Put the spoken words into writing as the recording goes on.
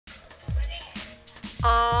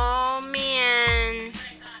Oh man,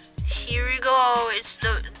 here we go. It's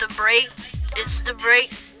the break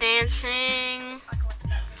dancing.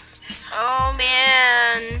 Oh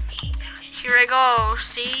man, here I go.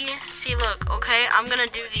 See, look. Okay, I'm gonna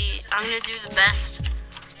do the best.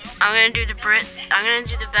 I'm gonna do the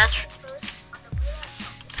best.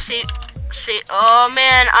 See. Oh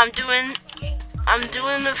man, I'm doing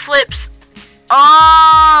the flips.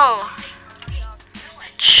 Oh,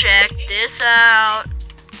 check this out.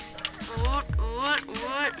 Woot.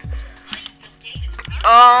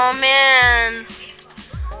 Oh man.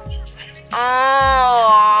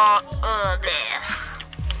 Oh,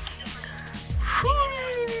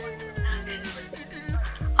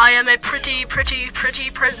 I am a pretty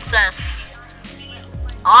princess.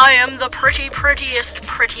 I am the prettiest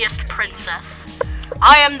princess.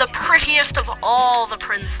 I am the prettiest of all the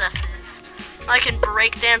princesses. I can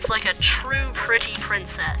break dance like a true pretty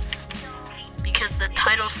princess. Because the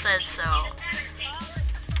title says so.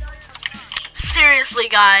 Seriously,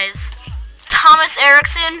 guys. Thomas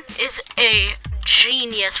Erikson is a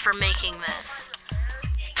genius for making this.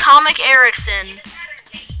 Thomas Erikson,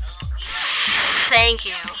 thank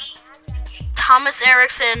you. Thomas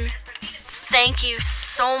Erikson, thank you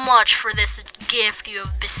so much for this gift you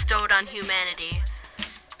have bestowed on humanity.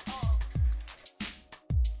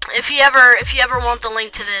 If you ever want the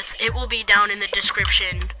link to this, it will be down in the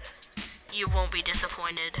description. You won't be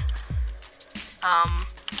disappointed.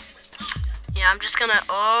 Yeah, I'm just gonna,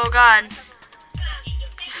 oh god.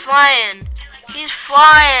 He's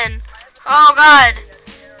flying. Oh god.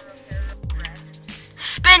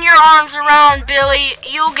 Spin your arms around, Billy.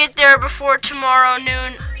 You'll get there before tomorrow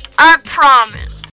noon. I promise.